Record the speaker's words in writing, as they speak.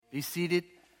Be seated.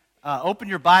 Open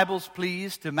your Bibles,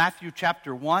 please, to Matthew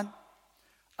chapter 1.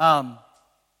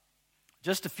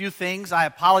 Just a few things. I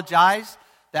apologize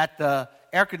that the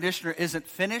air conditioner isn't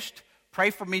finished. Pray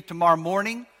for me tomorrow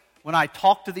morning when I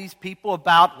talk to these people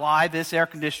about why this air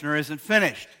conditioner isn't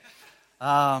finished. When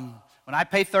I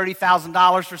pay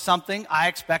 $30,000 for something, I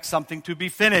expect something to be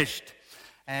finished.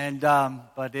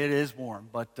 But it is warm.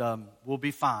 But we'll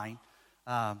be fine.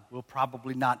 We'll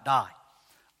probably not die.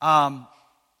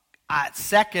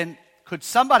 Second, could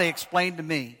somebody explain to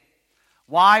me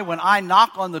why when I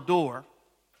knock on the door,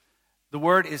 the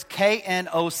word is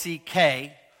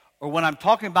K-N-O-C-K, or when I'm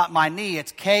talking about my knee,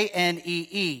 it's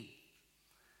K-N-E-E.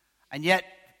 And yet,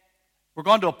 we're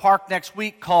going to a park next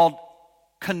week called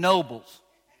Knoebels.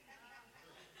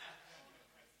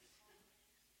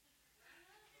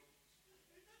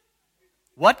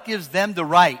 What gives them the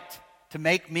right to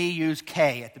make me use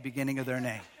K at the beginning of their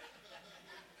name?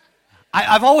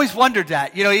 I've always wondered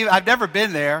that. You know, I've never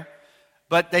been there,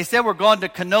 but they said we're going to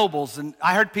Knoebels, and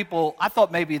I heard people, I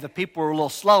thought maybe the people were a little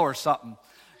slow or something.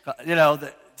 You know,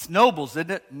 it's Knoebels, isn't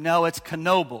it? No, it's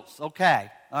Knoebels. Okay,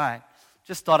 all right.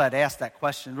 Just thought I'd ask that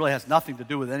question. It really has nothing to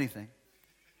do with anything.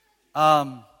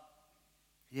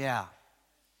 Yeah.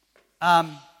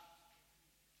 I'm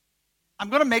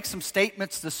going to make some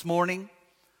statements this morning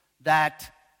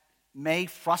that may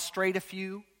frustrate a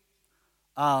few.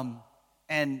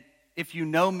 And if you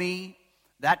know me,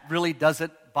 that really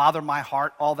doesn't bother my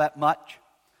heart all that much.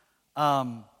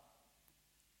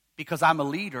 Because I'm a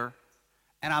leader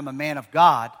and I'm a man of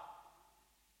God.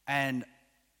 And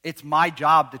it's my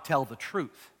job to tell the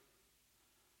truth.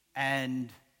 And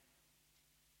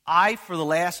I, for the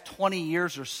last 20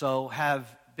 years or so, have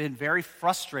been very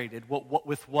frustrated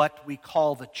with what we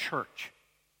call the church.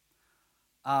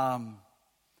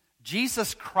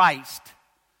 Jesus Christ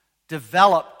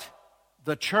developed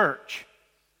the church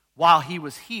while he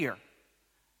was here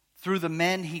through the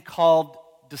men he called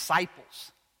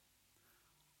disciples.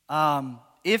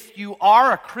 If you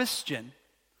are a Christian,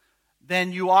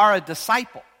 then you are a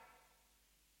disciple.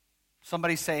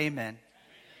 Somebody say amen.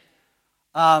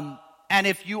 And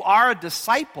if you are a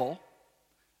disciple,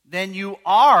 then you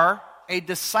are a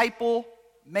disciple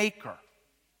maker.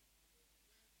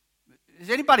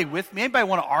 Is anybody with me? Anybody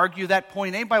want to argue that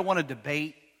point? Anybody want to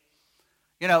debate?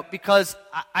 You know, because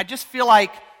I just feel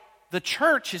like the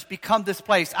church has become this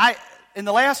place. In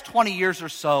the last 20 years or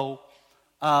so,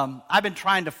 I've been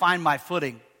trying to find my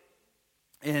footing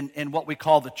in what we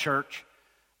call the church.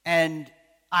 And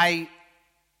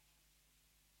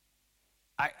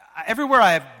everywhere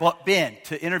I have been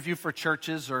to interview for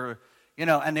churches or, you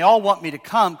know, and they all want me to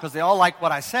come because they all like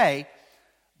what I say.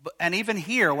 And even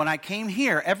here, when I came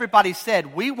here, everybody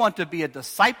said, we want to be a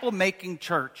disciple-making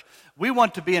church. We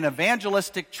want to be an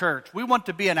evangelistic church. We want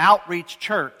to be an outreach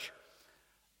church.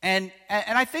 And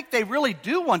I think they really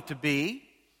do want to be.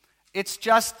 It's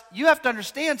just, you have to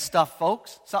understand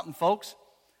something, folks.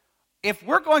 If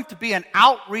we're going to be an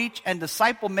outreach and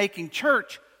disciple-making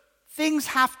church, things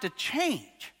have to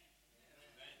change.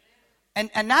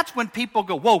 And that's when people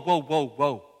go, whoa, whoa, whoa,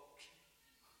 whoa.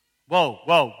 Whoa,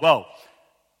 whoa, whoa.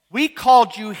 We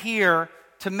called you here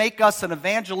to make us an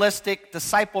evangelistic,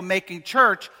 disciple-making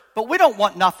church, but we don't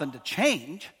want nothing to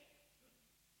change.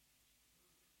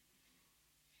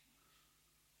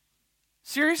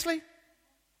 Seriously?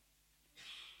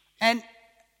 And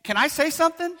can I say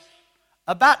something?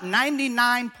 About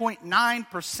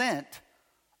 99.9%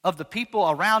 of the people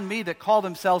around me that call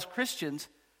themselves Christians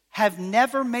have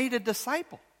never made a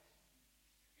disciple.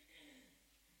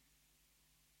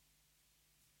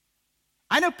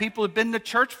 I know people who've been in the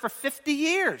church for 50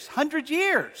 years, 100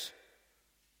 years,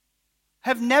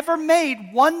 have never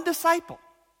made one disciple.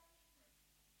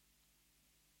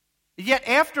 Yet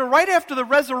right after the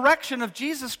resurrection of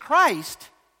Jesus Christ,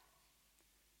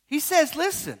 he says,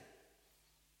 listen,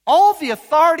 all the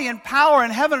authority and power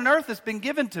in heaven and earth has been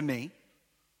given to me.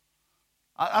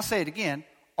 I'll say it again.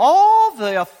 All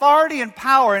the authority and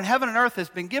power in heaven and earth has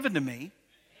been given to me.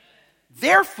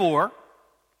 Therefore,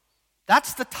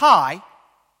 that's the tie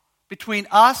between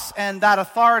us and that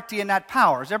authority and that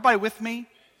power. Is everybody with me?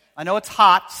 I know it's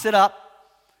hot. Sit up.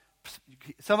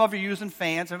 Some of you are using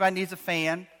fans. Everybody needs a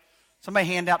fan. Somebody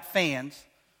hand out fans.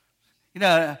 You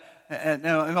know,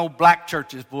 in old black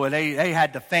churches, boy, they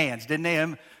had the fans, didn't they?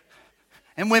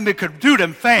 And women could do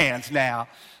them fans now.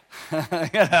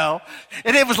 You know.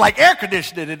 And it was like air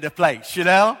conditioning in the place, you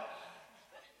know.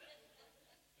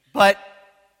 But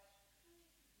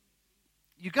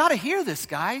you got to hear this,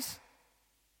 guys.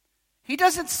 He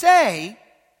doesn't say,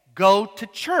 go to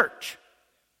church.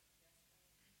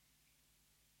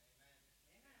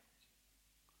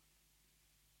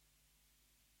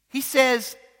 He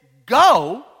says,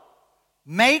 go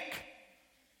make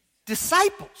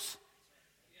disciples.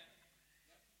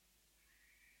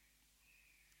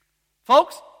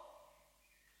 Folks,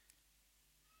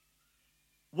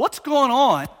 what's going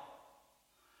on?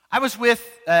 I was with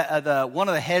one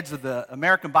of the heads of the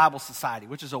American Bible Society,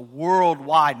 which is a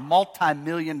worldwide,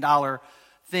 multi-million-dollar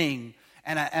thing,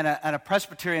 and a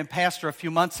Presbyterian pastor a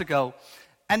few months ago,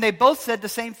 and they both said the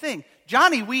same thing.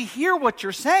 Johnny, we hear what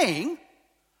you're saying,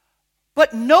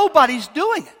 but nobody's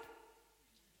doing it.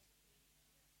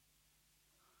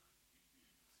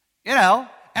 You know,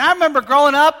 and I remember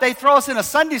growing up, they throw us in a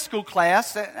Sunday school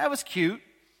class. That was cute,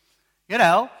 you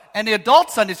know. And the adult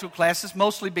Sunday school classes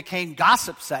mostly became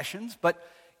gossip sessions. But,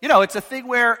 you know, it's a thing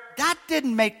where that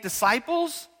didn't make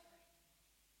disciples.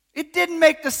 It didn't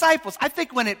make disciples. I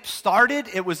think when it started,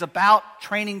 it was about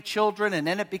training children, and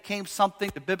then it became something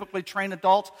to biblically train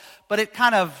adults. But it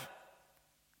kind of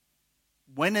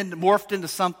morphed into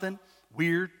something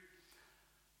weird.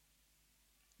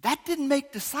 That didn't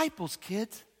make disciples,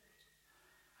 kids.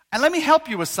 And let me help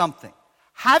you with something.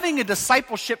 Having a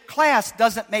discipleship class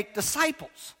doesn't make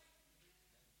disciples.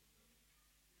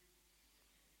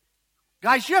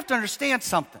 Guys, you have to understand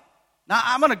something. Now,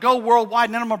 I'm going to go worldwide,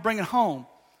 and then I'm going to bring it home.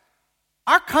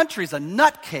 Our country's a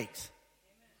nutcase.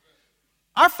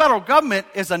 Our federal government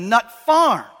is a nut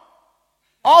farm.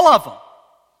 All of them.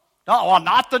 No, well,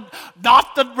 not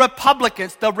the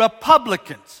Republicans, the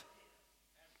Republicans.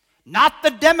 Not the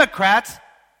Democrats,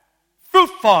 fruit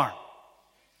farm.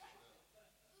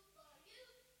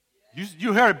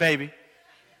 You heard it, baby.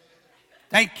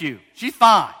 Thank you. She's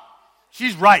fine.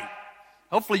 She's right.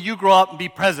 Hopefully you grow up and be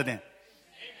president.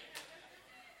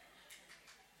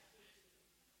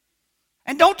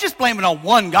 And don't just blame it on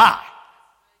one guy.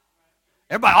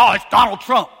 Everybody, oh, it's Donald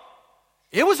Trump.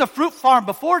 It was a fruit farm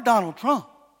before Donald Trump.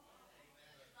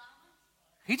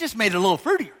 He just made it a little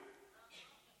fruitier.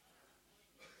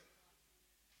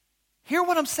 Hear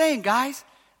what I'm saying, guys?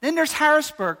 Then there's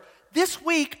Harrisburg. This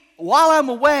week, while I'm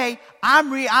away,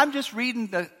 I'm just reading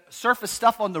the surface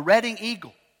stuff on the Reading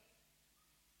Eagle.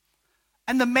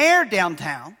 And the mayor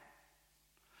downtown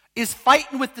is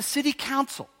fighting with the city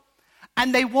council,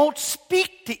 and they won't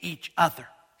speak to each other.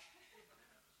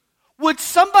 Would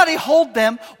somebody hold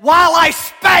them while I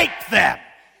spank them?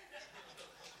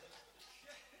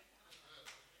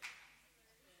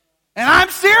 And I'm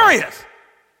serious.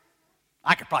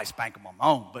 I could probably spank them on my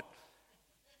own, but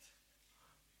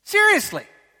seriously.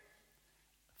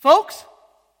 Folks,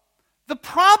 the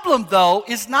problem, though,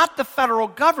 is not the federal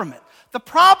government. The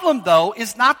problem, though,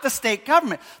 is not the state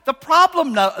government. The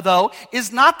problem, though,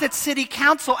 is not that city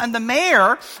council and the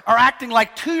mayor are acting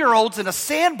like 2-year-olds in a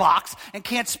sandbox and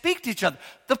can't speak to each other.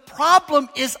 The problem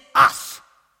is us.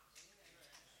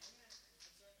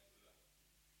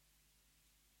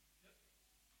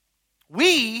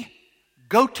 We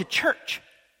go to church.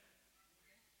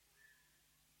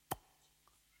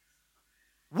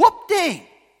 Whoop-ding.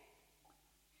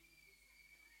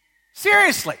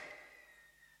 Seriously.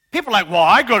 People are like, well,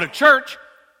 I go to church.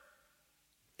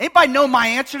 Anybody know my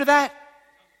answer to that?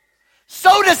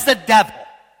 So does the devil.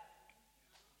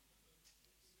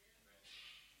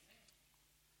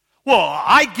 Well,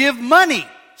 I give money.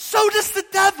 So does the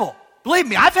devil. Believe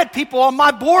me, I've had people on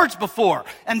my boards before,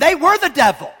 and they were the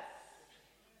devil.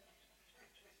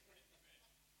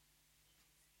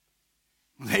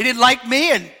 They didn't like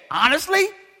me, and honestly,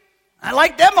 I didn't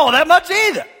like them all that much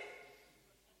either.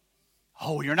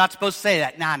 Oh, you're not supposed to say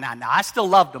that. Nah. I still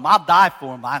loved them. I'll die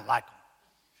for them. I didn't like them.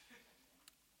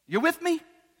 You with me?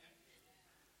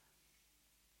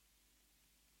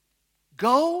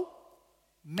 Go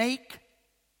make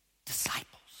disciples.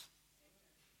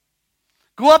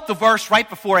 Go up the verse right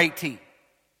before 18.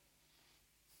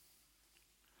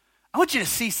 I want you to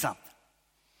see something.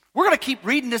 We're going to keep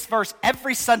reading this verse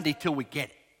every Sunday till we get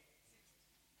it.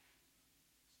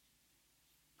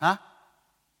 Huh?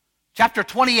 Chapter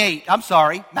 28,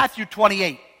 Matthew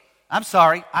 28. I'm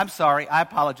sorry, I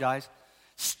apologize.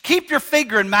 Keep your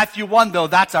finger in Matthew 1, though.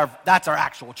 That's our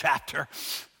actual chapter.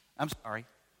 I'm sorry.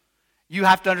 You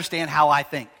have to understand how I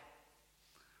think.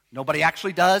 Nobody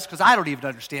actually does, because I don't even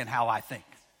understand how I think.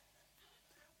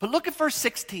 But look at verse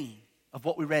 16 of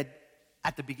what we read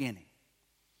at the beginning.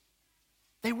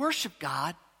 They worship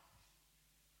God.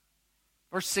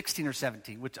 Verse 16 or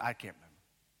 17, which I can't remember.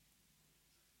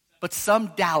 But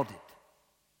some doubted.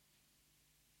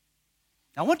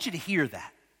 Now, I want you to hear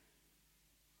that.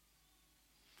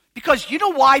 Because you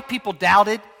know why people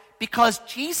doubted? Because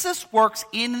Jesus works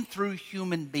in and through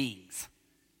human beings.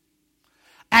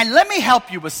 And let me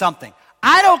help you with something.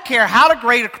 I don't care how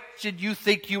great a Christian you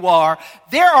think you are,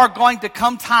 there are going to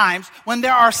come times when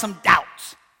there are some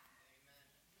doubts.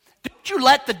 Don't you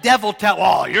let the devil tell,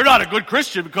 oh, you're not a good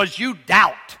Christian because you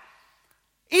doubt.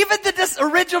 Even the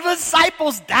original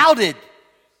disciples doubted.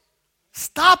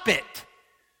 Stop it.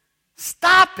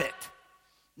 Stop it.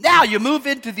 Now you move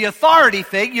into the authority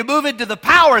thing, you move into the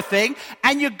power thing,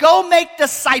 and you go make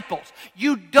disciples.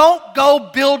 You don't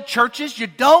go build churches, you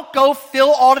don't go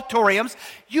fill auditoriums,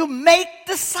 you make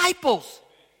disciples.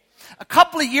 A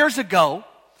couple of years ago,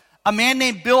 a man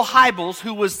named Bill Hybels,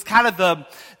 who was kind of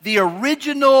the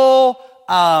original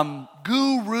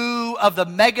guru of the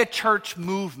mega church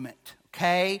movement,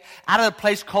 okay, out of a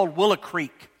place called Willow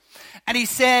Creek. And he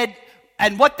said,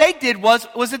 and what they did was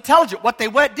intelligent. What they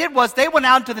did was they went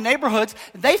out into the neighborhoods,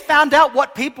 they found out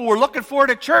what people were looking for at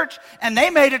a church, and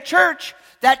they made a church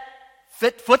that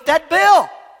fit that bill.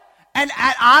 And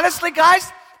honestly,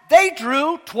 guys, they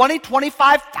drew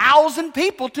 25,000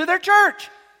 people to their church.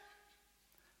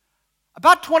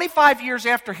 About 25 years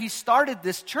after he started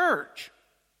this church,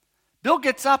 Bill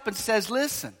gets up and says,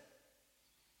 listen,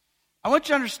 I want you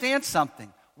to understand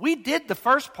something. We did the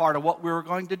first part of what we were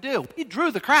going to do. We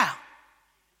drew the crowd.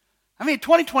 I mean,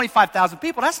 25,000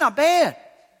 people, that's not bad.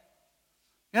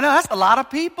 You know, that's a lot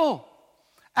of people.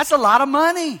 That's a lot of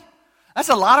money. That's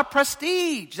a lot of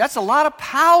prestige. That's a lot of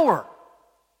power.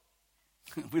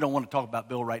 We don't want to talk about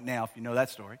Bill right now if you know that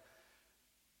story.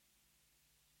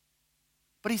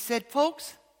 But he said,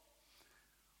 folks,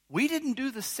 we didn't do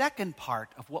the second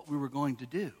part of what we were going to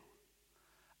do.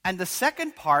 And the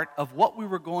second part of what we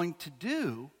were going to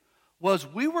do was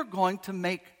we were going to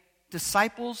make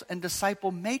disciples and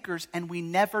disciple makers, and we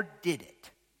never did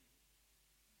it.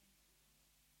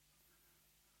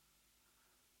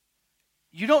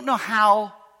 You don't know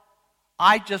how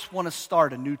I just want to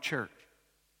start a new church.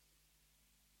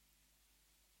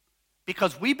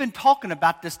 Because we've been talking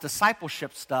about this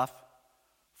discipleship stuff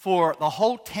for the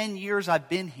whole 10 years I've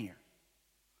been here.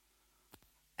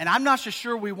 And I'm not so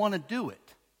sure we want to do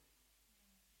it.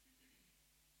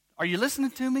 Are you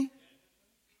listening to me?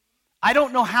 I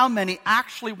don't know how many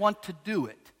actually want to do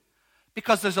it.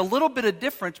 Because there's a little bit of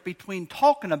difference between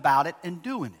talking about it and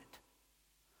doing it.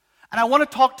 And I want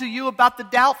to talk to you about the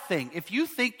doubt thing. If you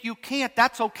think you can't,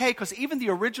 that's okay, because even the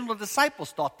original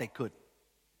disciples thought they couldn't.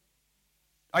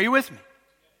 Are you with me?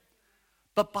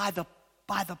 But by the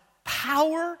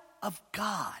power of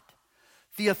God,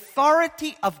 the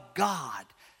authority of God,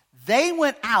 they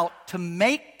went out to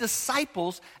make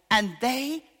disciples, and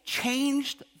they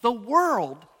changed the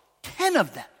world. 10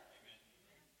 of them.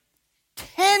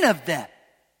 10 of them.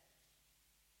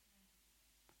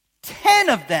 10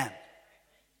 of them.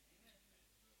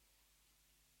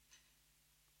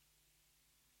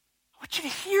 I want you to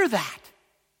hear that.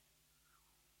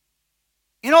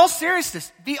 In all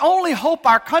seriousness, the only hope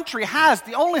our country has,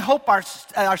 the only hope our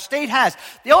state has,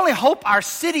 the only hope our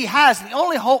city has, the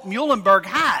only hope Muhlenberg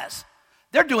has,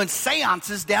 they're doing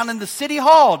seances down in the city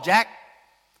hall, Jack.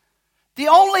 The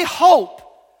only hope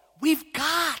we've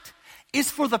got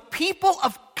is for the people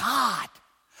of God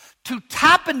to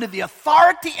tap into the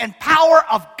authority and power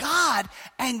of God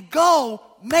and go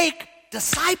make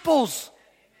disciples.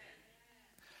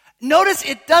 Notice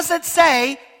it doesn't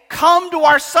say, come to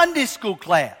our Sunday school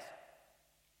class.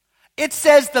 It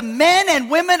says the men and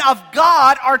women of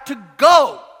God are to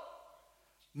go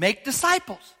make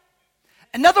disciples.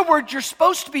 In other words, you're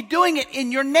supposed to be doing it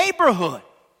in your neighborhood.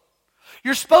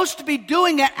 You're supposed to be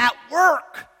doing it at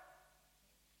work.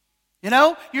 You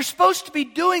know, you're supposed to be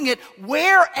doing it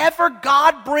wherever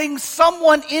God brings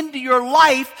someone into your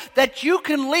life that you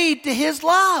can lead to His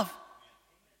love.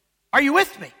 Are you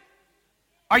with me?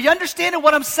 Are you understanding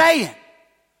what I'm saying?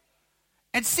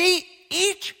 And see,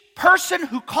 each person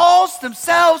who calls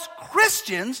themselves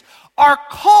Christians are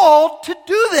called to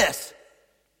do this.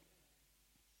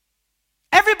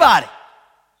 Everybody.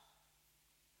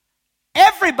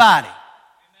 Everybody.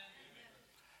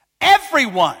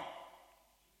 Everyone.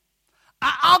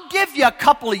 I'll give you a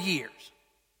couple of years.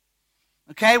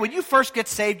 Okay, when you first get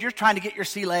saved, you're trying to get your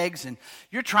sea legs and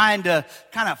you're trying to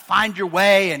kind of find your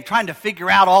way and trying to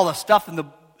figure out all the stuff in the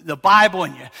Bible,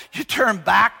 and you turn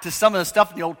back to some of the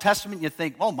stuff in the Old Testament and you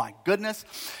think, oh my goodness,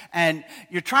 and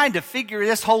you're trying to figure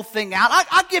this whole thing out.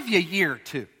 I'll give you a year or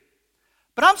two.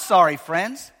 But I'm sorry,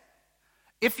 friends.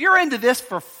 If you're into this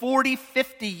for 40,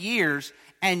 50 years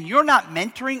and you're not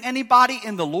mentoring anybody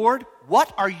in the Lord,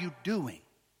 what are you doing?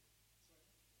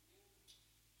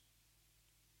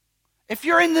 If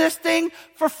you're in this thing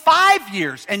for 5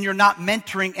 years and you're not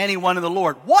mentoring anyone in the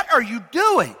Lord, what are you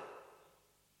doing?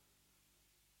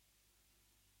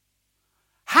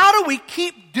 How do we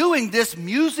keep doing this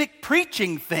music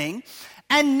preaching thing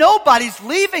and nobody's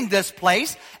leaving this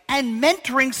place and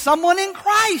mentoring someone in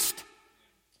Christ?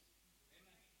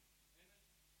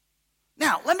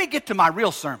 Now, let me get to my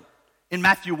real sermon in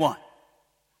Matthew 1.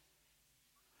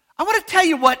 I want to tell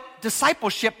you what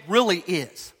discipleship really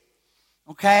is,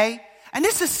 okay? And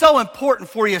this is so important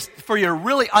for you to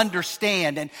really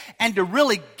understand and to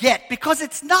really get, because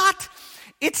it's not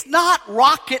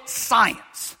rocket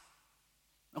science,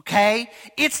 okay?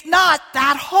 It's not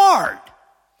that hard.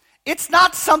 It's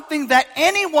not something that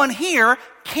anyone here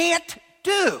can't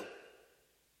do,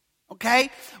 okay?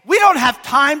 We don't have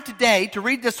time today to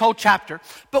read this whole chapter,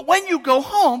 but when you go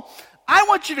home, I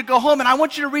want you to go home and I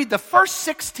want you to read the first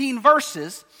 16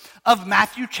 verses of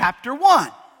Matthew chapter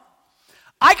 1.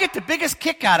 I get the biggest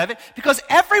kick out of it because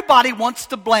everybody wants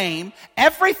to blame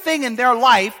everything in their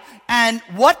life and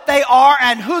what they are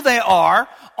and who they are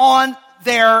on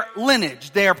their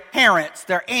lineage, their parents,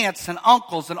 their aunts and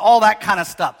uncles and all that kind of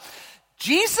stuff.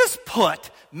 Jesus put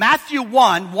Matthew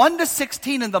 1 to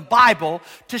 16 in the Bible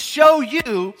to show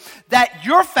you that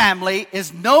your family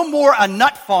is no more a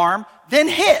nut farm than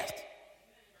his.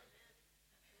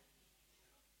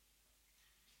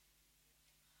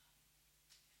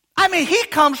 I mean, he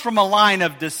comes from a line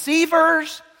of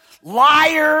deceivers,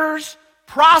 liars,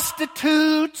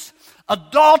 prostitutes,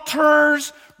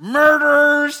 adulterers,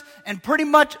 murderers, and pretty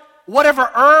much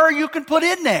whatever you can put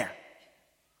in there.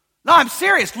 No, I'm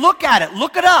serious. Look at it.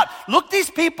 Look it up. Look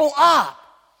these people up.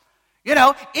 You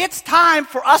know, it's time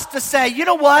for us to say, you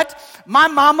know what? My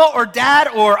mama or dad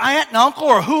or aunt and uncle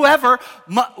or whoever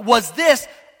was this.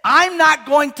 I'm not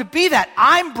going to be that.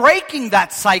 I'm breaking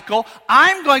that cycle.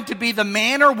 I'm going to be the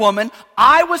man or woman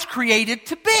I was created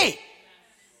to be.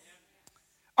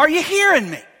 Are you hearing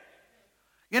me?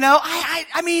 You know,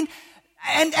 I mean,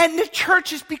 and the church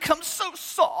has become so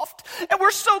soft, and we're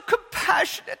so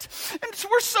compassionate, and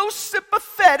we're so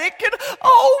sympathetic, and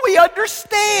we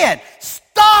understand.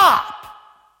 Stop.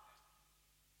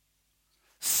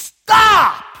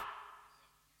 Stop.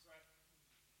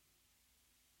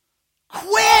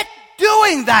 Quit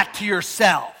doing that to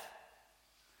yourself.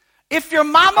 If your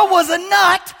mama was a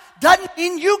nut, doesn't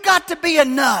mean you got to be a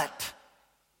nut.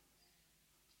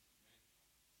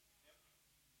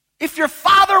 If your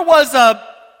father was a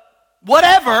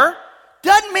whatever,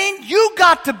 doesn't mean you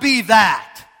got to be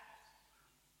that.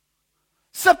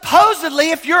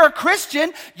 Supposedly, if you're a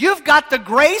Christian, you've got the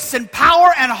grace and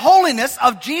power and holiness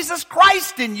of Jesus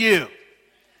Christ in you.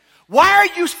 Why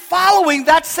are you following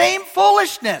that same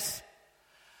foolishness?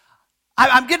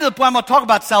 I'm getting to the point, I'm going to talk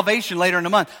about salvation later in the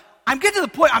month. I'm getting to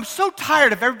the point, I'm so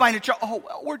tired of everybody in the church,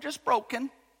 we're just broken.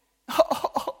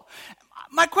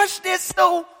 My question is,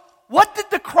 so what did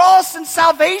the cross and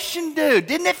salvation do?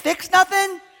 Didn't it fix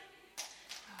nothing?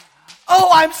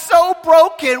 I'm so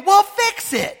broken. Well,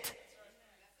 fix it.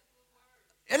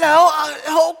 You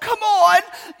know, come on.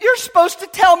 You're supposed to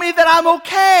tell me that I'm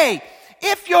okay.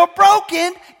 If you're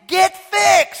broken, get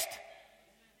fixed.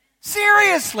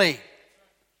 Seriously.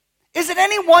 Is it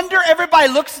any wonder everybody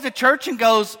looks at the church and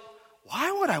goes, why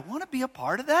would I want to be a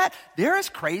part of that? They're as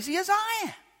crazy as I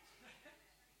am.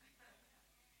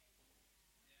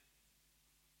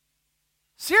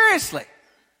 Seriously.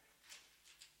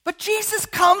 But Jesus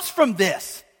comes from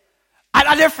this.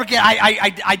 I never forget,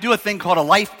 I do a thing called a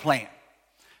life plan.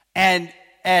 And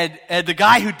the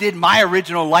guy who did my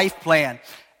original life plan,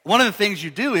 one of the things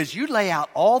you do is you lay out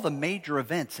all the major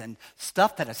events and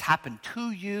stuff that has happened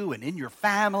to you and in your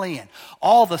family and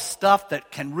all the stuff that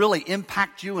can really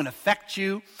impact you and affect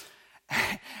you.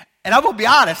 And I'm going to be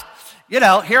honest, you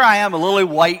know, here I am, a lily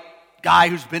white guy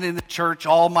who's been in the church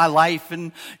all my life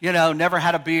and, you know, never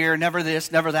had a beer, never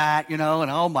this, never that, you know, and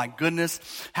oh my goodness,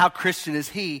 how Christian is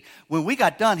he? When we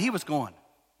got done, he was going,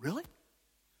 really?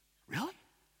 Really?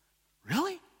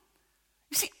 Really?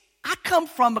 You see, I come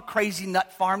from a crazy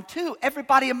nut farm too.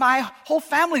 Everybody in my whole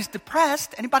family's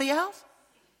depressed. Anybody else?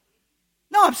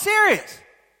 No, I'm serious.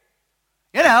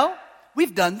 You know,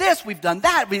 we've done this, we've done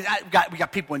that. We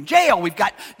got people in jail. We've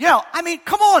got, you know, I mean,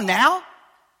 come on now.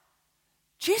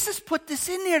 Jesus put this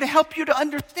in there to help you to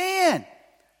understand.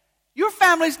 Your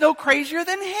family's no crazier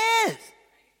than his.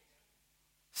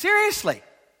 Seriously.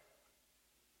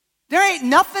 There ain't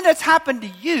nothing that's happened to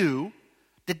you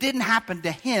that didn't happen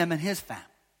to him and his family.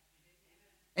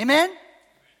 Amen?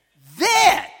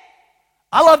 Then,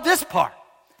 I love this part.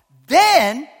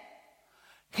 Then,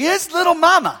 his little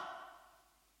mama,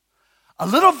 a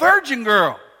little virgin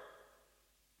girl,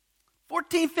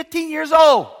 14, 15 years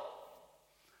old,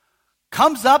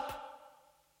 comes up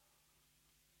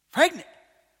pregnant.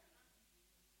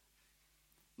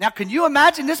 Now, can you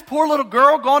imagine this poor little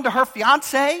girl going to her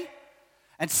fiancé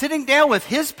and sitting down with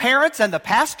his parents and the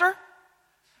pastor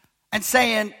and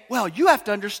saying, well, you have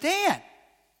to understand,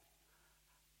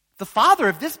 the father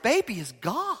of this baby is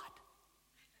God.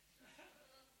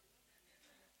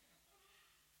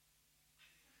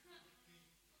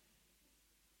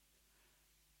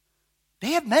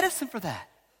 They have medicine for that.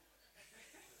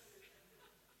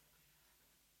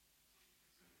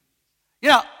 You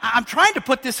know, I'm trying to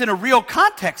put this in a real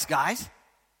context, guys.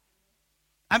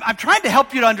 I'm trying to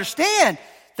help you to understand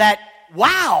that,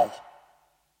 wow,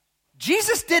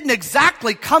 Jesus didn't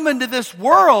exactly come into this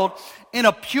world in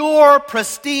a pure,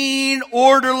 pristine,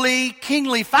 orderly,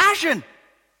 kingly fashion.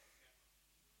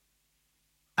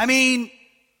 I mean,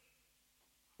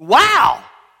 wow.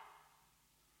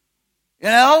 You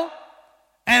know?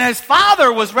 And his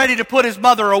father was ready to put his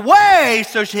mother away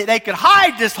so they could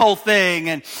hide this whole thing.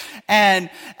 And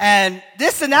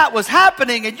this and that was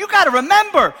happening. And you got to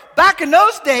remember, back in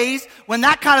those days, when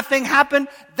that kind of thing happened,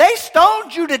 they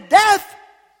stoned you to death.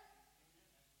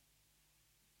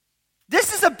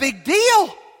 This is a big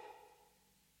deal.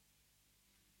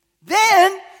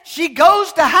 Then she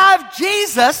goes to have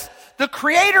Jesus, the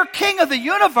creator king of the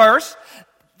universe.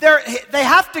 They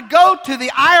have to go to the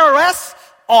IRS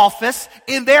office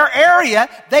in their area.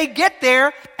 They get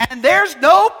there and there's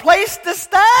no place to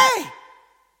stay.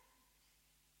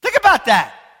 Think about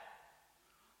that.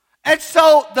 And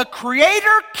so the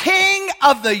creator king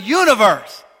of the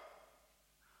universe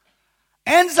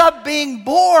ends up being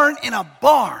born in a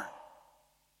barn.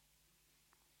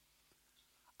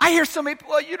 I hear so many people,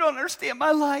 well, you don't understand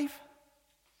my life.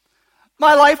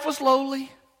 My life was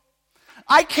lowly.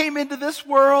 I came into this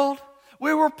world.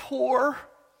 We were poor.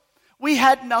 We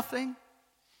had nothing.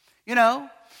 You know,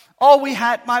 all we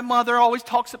had, my mother always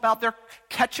talks about their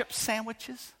ketchup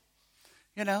sandwiches.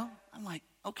 You know, I'm like,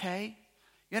 okay.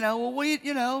 You know, well, we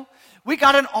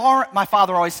got an orange. My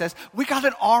father always says, we got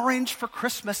an orange for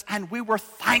Christmas and we were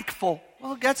thankful.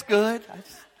 Well, that's good.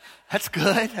 That's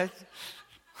good.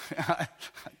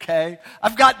 Okay.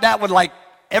 I've got that one like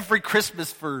every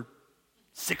Christmas for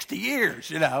 60 years,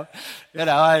 you know.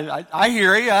 I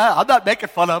hear you. I'm not making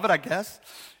fun of it, I guess.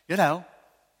 You know.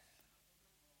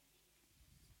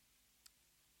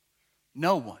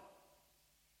 No one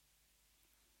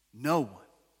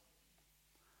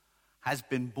has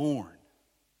been born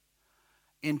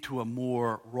into a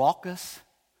more raucous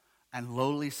and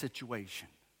lowly situation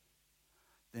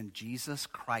than Jesus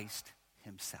Christ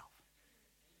himself.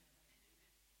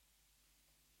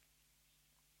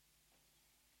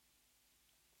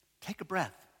 Take a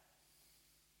breath.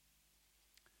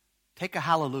 Take a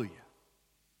hallelujah.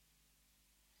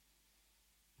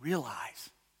 Realize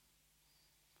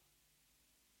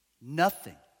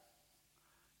nothing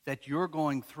that you're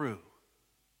going through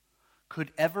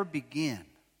could ever begin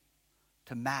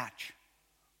to match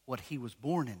what he was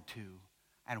born into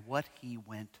and what he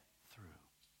went through.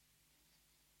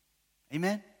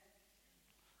 Amen?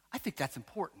 I think that's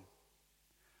important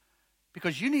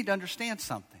because you need to understand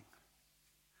something.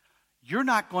 You're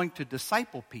not going to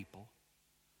disciple people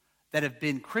that have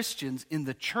been Christians in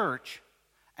the church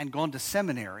and gone to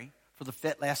seminary for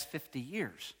the last 50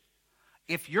 years.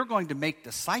 If you're going to make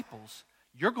disciples,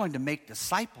 you're going to make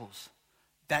disciples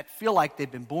that feel like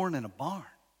they've been born in a barn.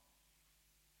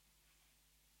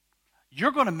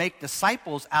 You're going to make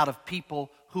disciples out of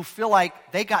people who feel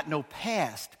like they got no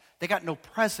past, they got no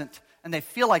present, and they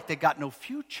feel like they got no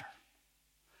future.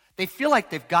 They feel like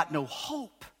they've got no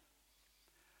hope.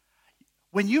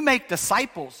 When you make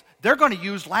disciples, they're going to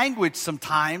use language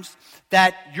sometimes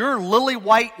that your lily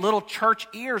white little church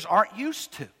ears aren't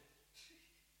used to.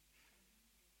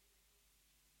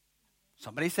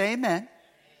 Somebody say amen.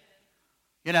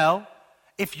 You know,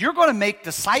 if you're going to make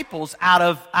disciples out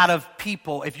of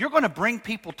people, if you're going to bring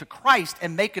people to Christ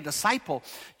and make a disciple,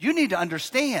 you need to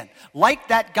understand, like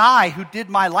that guy who did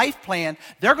my life plan,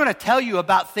 they're going to tell you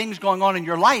about things going on in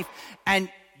your life, and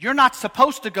you're not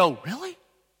supposed to go, really?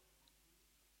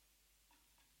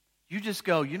 You just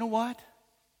go, you know what?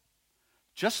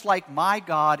 Just like my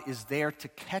God is there to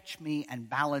catch me and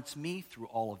balance me through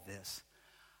all of this,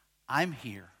 I'm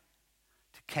here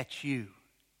to catch you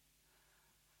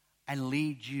and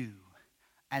lead you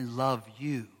and love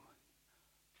you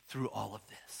through all of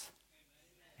this.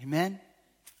 Amen?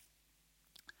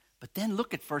 But then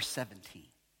look at verse 17.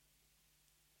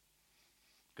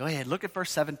 Go ahead, look at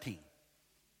verse 17.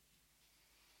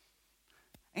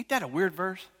 Ain't that a weird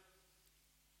verse?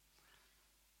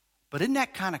 But isn't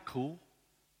that kind of cool?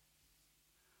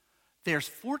 There's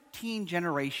 14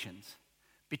 generations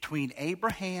between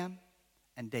Abraham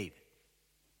and David.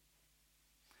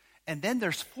 And then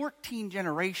there's 14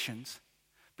 generations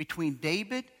between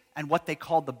David and what they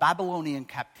called the Babylonian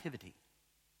captivity.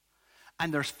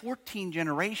 And there's 14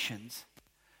 generations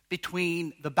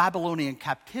between the Babylonian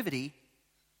captivity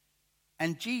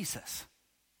and Jesus.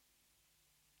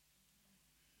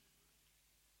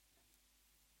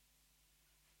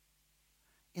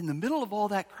 In the middle of all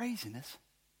that craziness,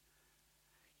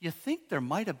 you think there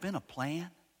might have been a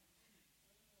plan?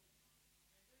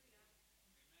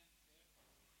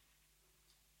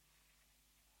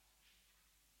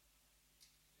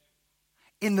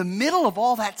 In the middle of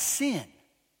all that sin,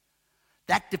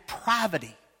 that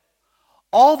depravity,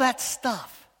 all that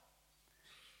stuff,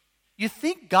 you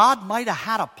think God might have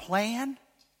had a plan?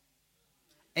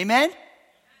 Amen?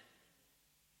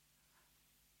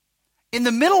 In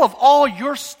the middle of all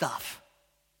your stuff,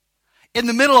 in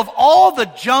the middle of all the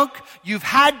junk you've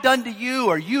had done to you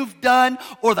or you've done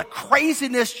or the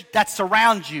craziness that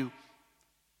surrounds you,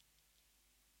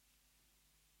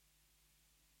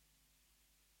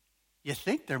 you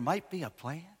think there might be a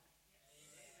plan?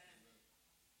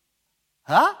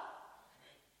 Huh?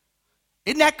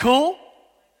 Isn't that cool?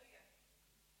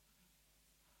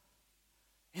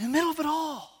 In the middle of it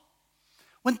all.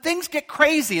 When things get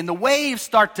crazy and the waves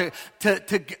start to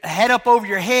head up over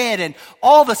your head and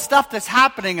all the stuff that's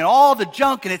happening and all the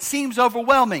junk and it seems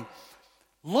overwhelming,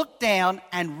 look down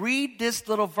and read this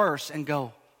little verse and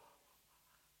go,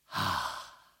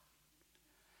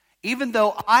 even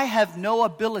though I have no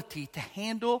ability to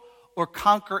handle or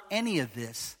conquer any of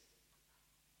this,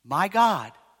 my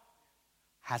God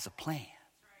has a plan.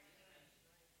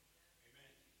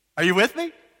 Are you with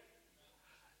me?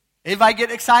 Anybody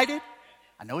get excited?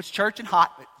 I know it's church and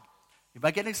hot, but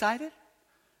anybody getting excited?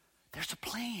 There's a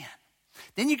plan.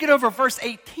 Then you get over verse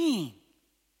 18.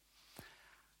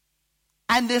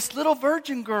 And this little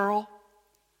virgin girl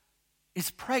is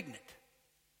pregnant.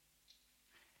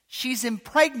 She's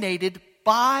impregnated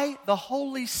by the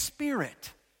Holy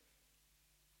Spirit.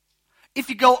 If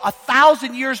you go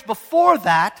 1,000 years before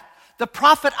that, the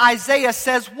prophet Isaiah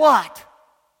says what?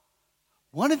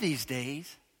 One of these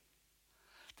days,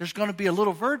 there's going to be a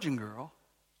little virgin girl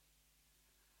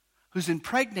who's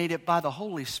impregnated by the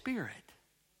Holy Spirit.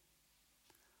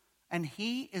 And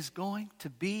he is going to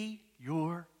be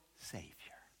your Savior.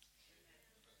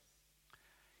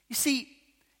 You see,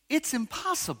 it's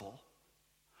impossible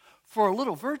for a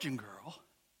little virgin girl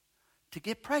to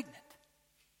get pregnant.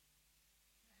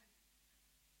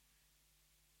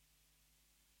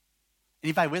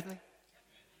 Anybody with me?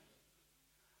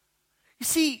 You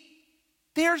see,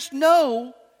 there's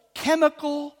no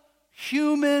chemical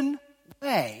human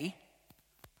way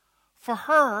for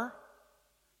her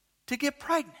to get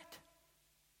pregnant.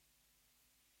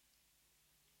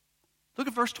 Look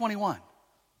at verse 21.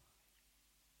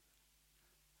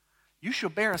 You shall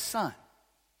bear a son,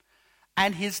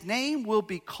 and his name will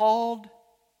be called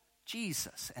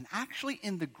Jesus. And actually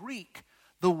in the Greek,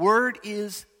 the word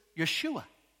is Yeshua.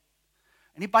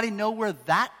 Anybody know where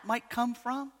that might come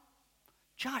from?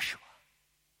 Joshua.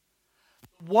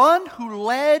 One who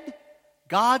led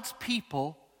God's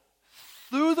people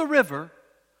through the river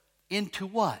into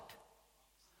what?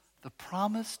 The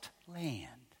promised land.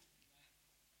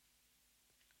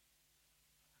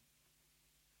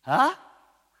 Huh?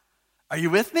 Are you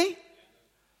with me?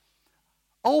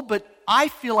 Oh, but I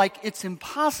feel like it's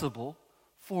impossible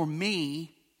for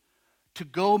me to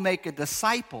go make a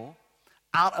disciple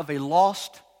out of a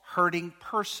lost, hurting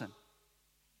person.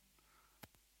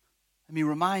 Let me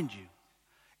remind you,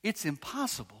 it's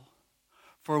impossible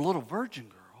for a little virgin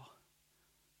girl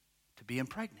to be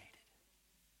impregnated.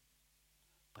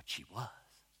 But she was.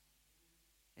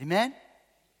 Amen?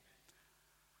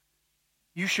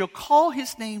 You shall call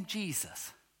his name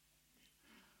Jesus,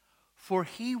 for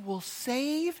he will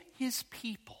save his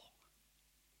people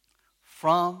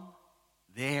from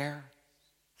their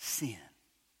sin.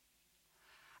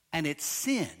 And it's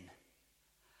sin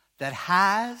that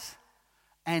has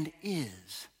and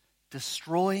is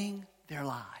destroying their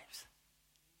lives.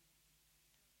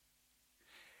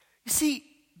 You see,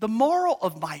 the moral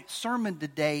of my sermon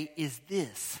today is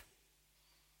this.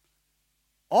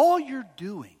 All you're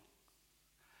doing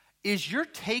is you're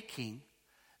taking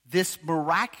this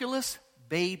miraculous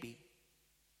baby,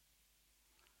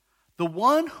 the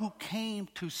one who came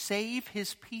to save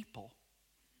his people,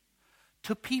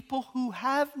 to people who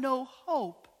have no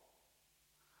hope.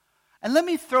 And let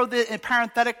me throw this, and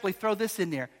parenthetically throw this in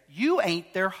there. You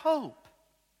ain't their hope.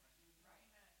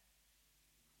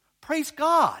 Praise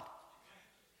God.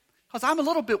 Because I'm a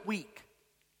little bit weak.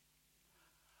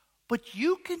 But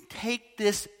you can take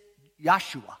this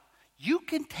Yeshua. you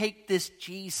can take this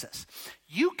Jesus,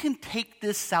 you can take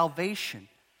this salvation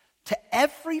to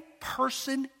every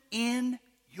person in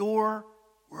your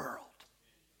world.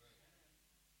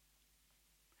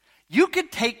 You can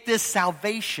take this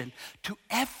salvation to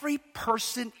every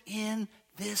person in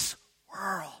this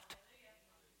world.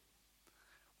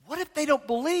 What if they don't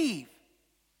believe?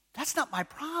 That's not my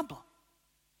problem.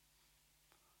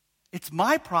 It's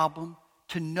my problem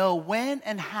to know when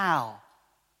and how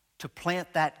to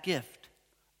plant that gift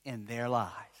in their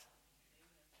lives.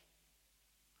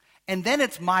 And then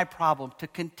it's my problem to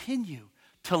continue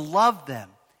to love them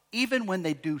even when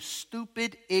they do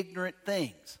stupid, ignorant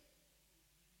things.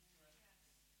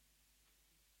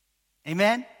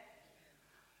 Amen?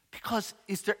 Because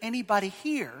is there anybody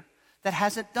here that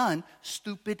hasn't done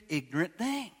stupid, ignorant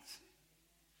things?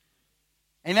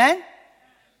 Amen?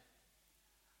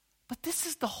 But this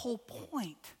is the whole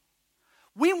point.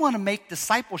 We want to make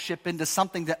discipleship into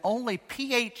something that only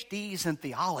PhDs in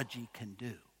theology can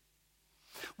do.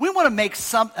 We want to make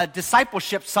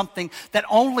discipleship something that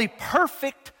only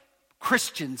perfect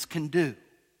Christians can do.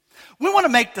 We want to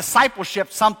make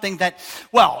discipleship something that,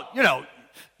 well,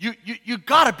 you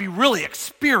got to be really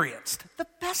experienced. The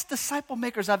best disciple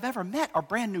makers I've ever met are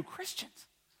brand new Christians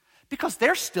because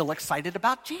they're still excited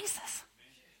about Jesus.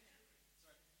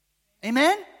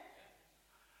 Amen?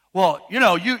 Well, you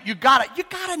got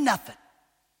nothing.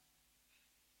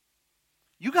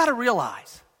 You got to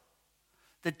realize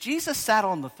that Jesus sat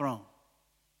on the throne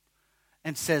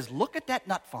and says, look at that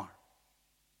nut farm.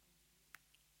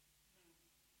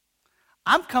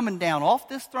 I'm coming down off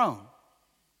this throne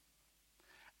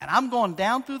and I'm going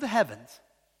down through the heavens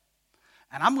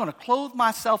and I'm going to clothe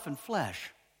myself in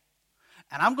flesh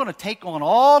and I'm going to take on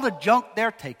all the junk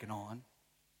they're taking on.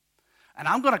 And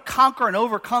I'm going to conquer and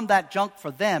overcome that junk for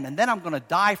them. And then I'm going to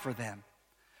die for them.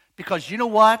 Because you know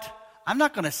what? I'm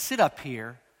not going to sit up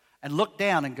here and look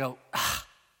down and go, ah.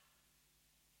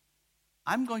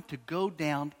 I'm going to go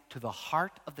down to the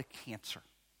heart of the cancer.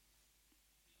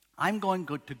 I'm going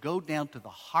to go down to the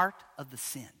heart of the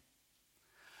sin.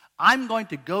 I'm going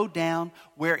to go down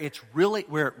where it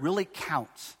really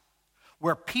counts.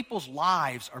 Where people's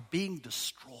lives are being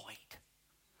destroyed.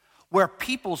 Where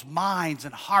people's minds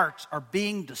and hearts are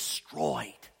being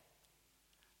destroyed.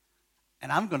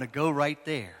 And I'm going to go right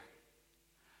there.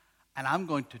 And I'm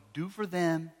going to do for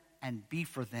them and be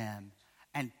for them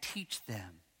and teach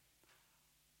them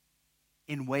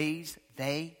in ways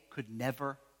they could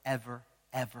never, ever,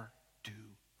 ever do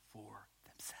for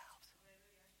themselves.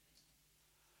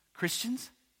 Christians,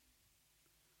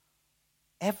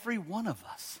 every one of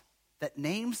us that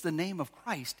names the name of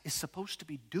Christ is supposed to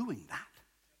be doing that.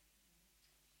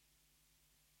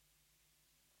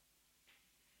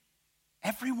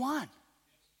 Everyone.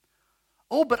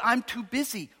 Oh, but I'm too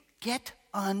busy. Get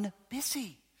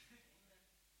unbusy.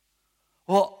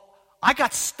 Well, I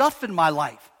got stuff in my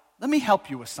life. Let me help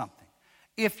you with something.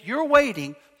 If you're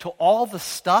waiting till all the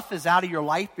stuff is out of your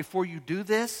life before you do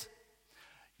this,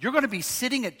 you're going to be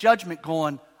sitting at judgment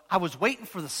going, I was waiting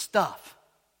for the stuff.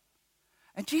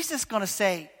 And Jesus is going to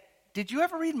say, did you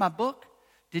ever read my book?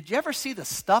 Did you ever see the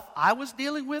stuff I was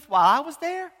dealing with while I was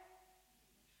there?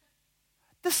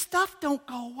 The stuff don't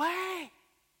go away.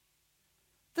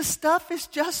 The stuff is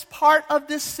just part of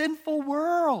this sinful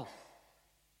world.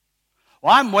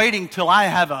 Well, I'm waiting till I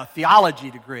have a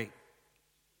theology degree.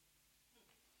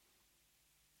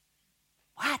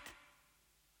 What?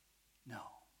 No.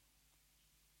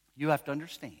 You have to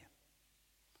understand,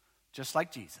 just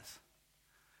like Jesus,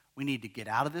 we need to get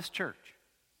out of this church.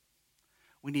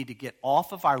 We need to get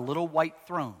off of our little white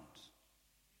thrones.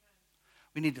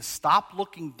 We need to stop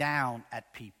looking down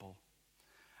at people.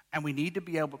 And we need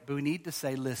to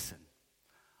say, listen,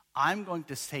 I'm going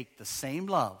to take the same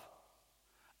love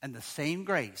and the same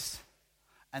grace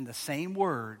and the same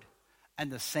word and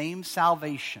the same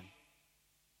salvation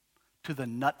to the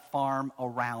nut farm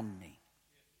around me.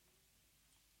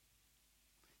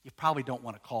 You probably don't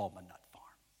want to call them a nut farm.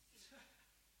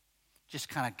 Just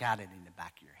kind of got it in the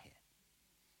back of your head.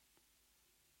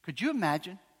 Could you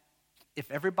imagine if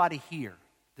everybody here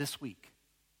this week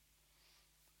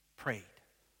prayed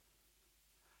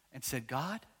and said,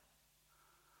 God,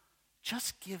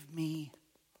 just give me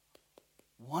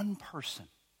one person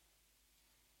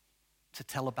to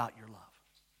tell about your love.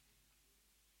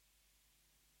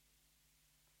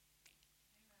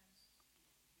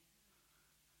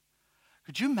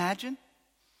 Could you imagine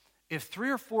if 3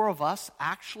 or 4 of us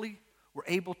actually were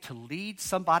able to lead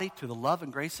somebody to the love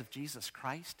and grace of Jesus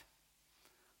Christ?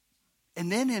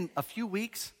 And then in a few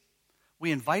weeks,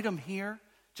 we invite them here,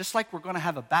 just like we're going to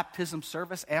have a baptism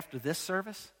service after this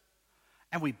service.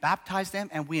 and we baptize them,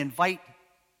 and we invite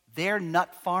their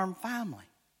nut farm family.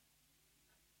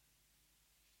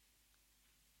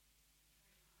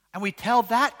 And we tell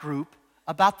that group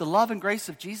about the love and grace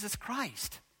of Jesus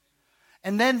Christ.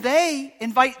 And then they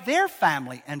invite their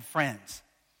family and friends.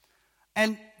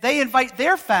 And they invite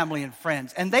their family and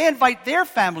friends. And they invite their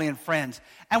family and friends.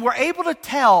 And we're able to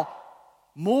tell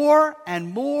more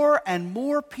and more and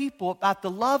more people about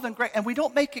the love and grace. And we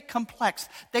don't make it complex.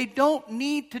 They don't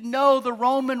need to know the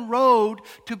Roman road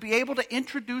to be able to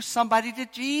introduce somebody to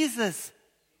Jesus.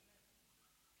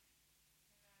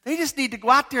 They just need to go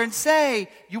out there and say,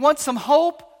 you want some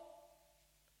hope?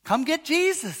 Come get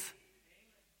Jesus.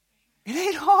 It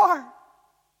ain't hard.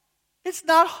 It's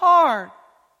not hard.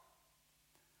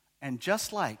 And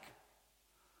just like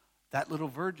that little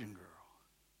virgin girl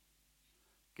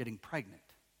getting pregnant,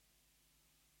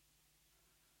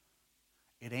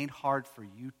 it ain't hard for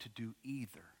you to do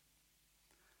either.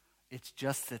 It's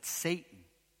just that Satan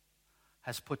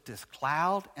has put this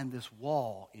cloud and this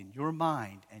wall in your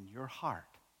mind and your heart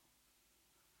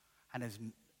and has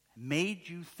made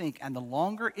you think, and the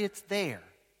longer it's there,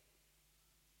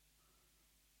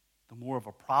 the more of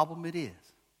a problem it is.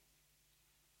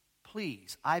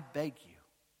 Please, I beg you,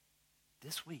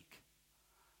 this week,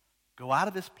 go out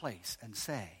of this place and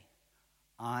say,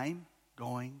 I'm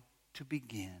going to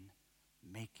begin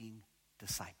making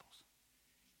disciples.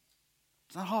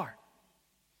 It's not hard.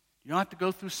 You don't have to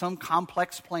go through some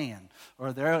complex plan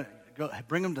or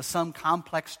bring them to some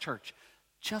complex church.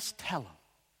 Just tell them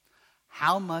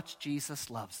how much Jesus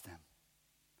loves them.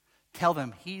 Tell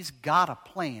them he's got a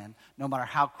plan no matter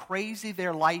how crazy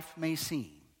their life may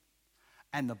seem.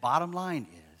 And the bottom line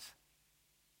is,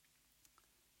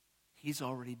 he's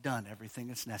already done everything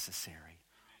that's necessary.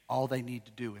 All they need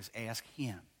to do is ask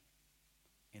him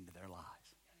into their lives.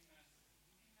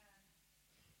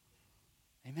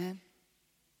 Amen?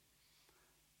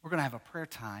 We're going to have a prayer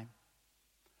time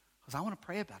because I want to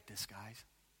pray about this, guys.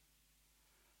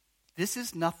 This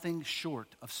is nothing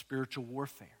short of spiritual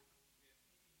warfare.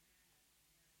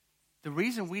 The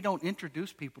reason we don't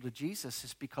introduce people to Jesus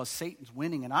is because Satan's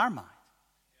winning in our minds.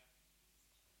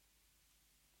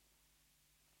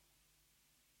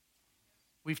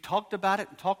 We've talked about it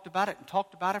and talked about it and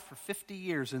talked about it for 50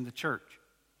 years in the church.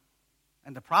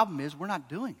 And the problem is we're not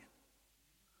doing it.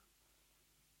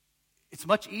 It's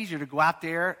much easier to go out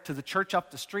there to the church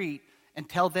up the street and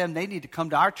tell them they need to come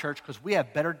to our church because we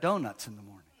have better donuts in the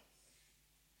morning.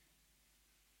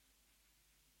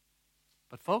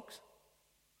 But folks,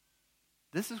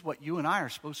 this is what you and I are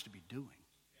supposed to be doing.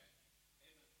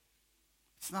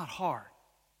 It's not hard.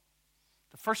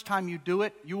 The first time you do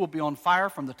it, you will be on fire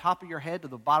from the top of your head to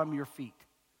the bottom of your feet.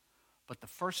 But the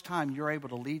first time you're able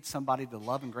to lead somebody to the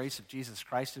love and grace of Jesus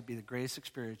Christ, it'll be the greatest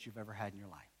experience you've ever had in your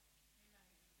life.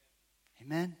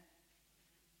 Amen?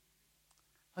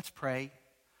 Let's pray.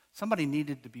 Somebody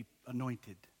needed to be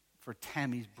anointed for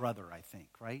Tammy's brother, I think,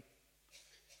 right?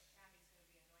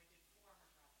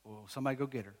 Well, somebody go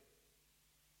get her.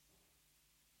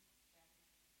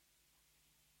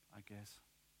 I guess.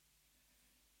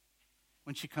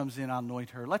 When she comes in, I'll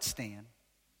anoint her. Let's stand.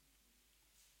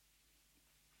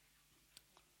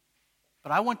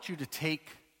 But I want you to take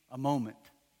a moment.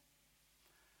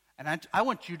 And I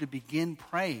want you to begin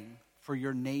praying for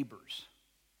your neighbors.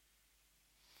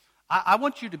 I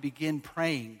want you to begin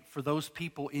praying for those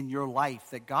people in your life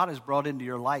that God has brought into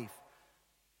your life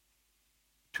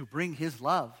to bring his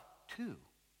love to.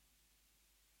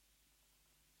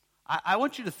 I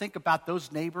want you to think about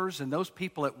those neighbors and those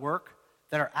people at work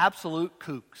that are absolute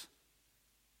kooks.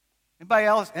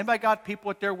 Anybody got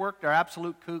people at their work that are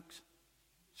absolute kooks?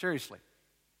 Seriously.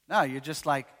 No, you're just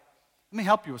like, let me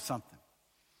help you with something.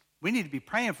 We need to be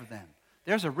praying for them.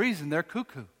 There's a reason they're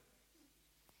cuckoo.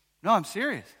 No, I'm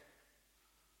serious.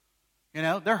 You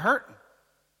know, they're hurting.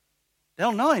 They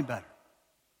don't know any better.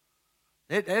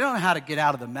 They don't know how to get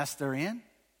out of the mess they're in.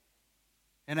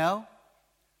 You know?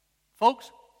 Folks,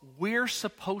 we're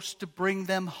supposed to bring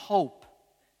them hope.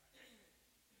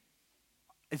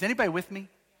 Is anybody with me?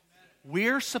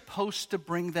 We're supposed to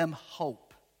bring them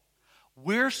hope.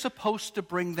 We're supposed to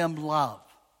bring them love.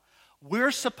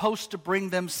 We're supposed to bring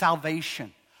them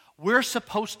salvation. We're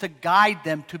supposed to guide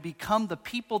them to become the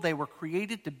people they were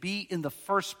created to be in the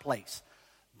first place.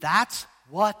 That's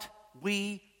what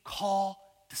we call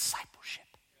discipleship.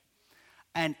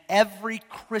 And every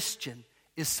Christian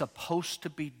is supposed to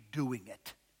be doing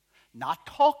it. Not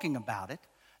talking about it,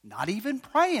 not even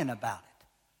praying about it,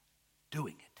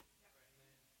 doing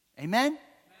it. Amen?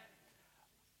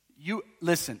 You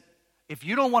listen, if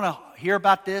you don't want to hear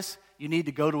about this, you need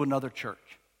to go to another church.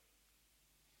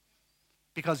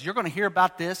 Because you're going to hear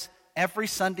about this every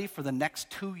Sunday for the next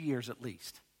 2 years at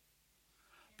least.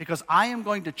 Because I am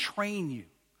going to train you.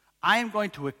 I am going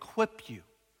to equip you.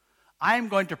 I am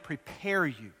going to prepare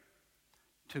you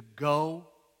to go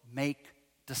make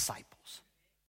disciples.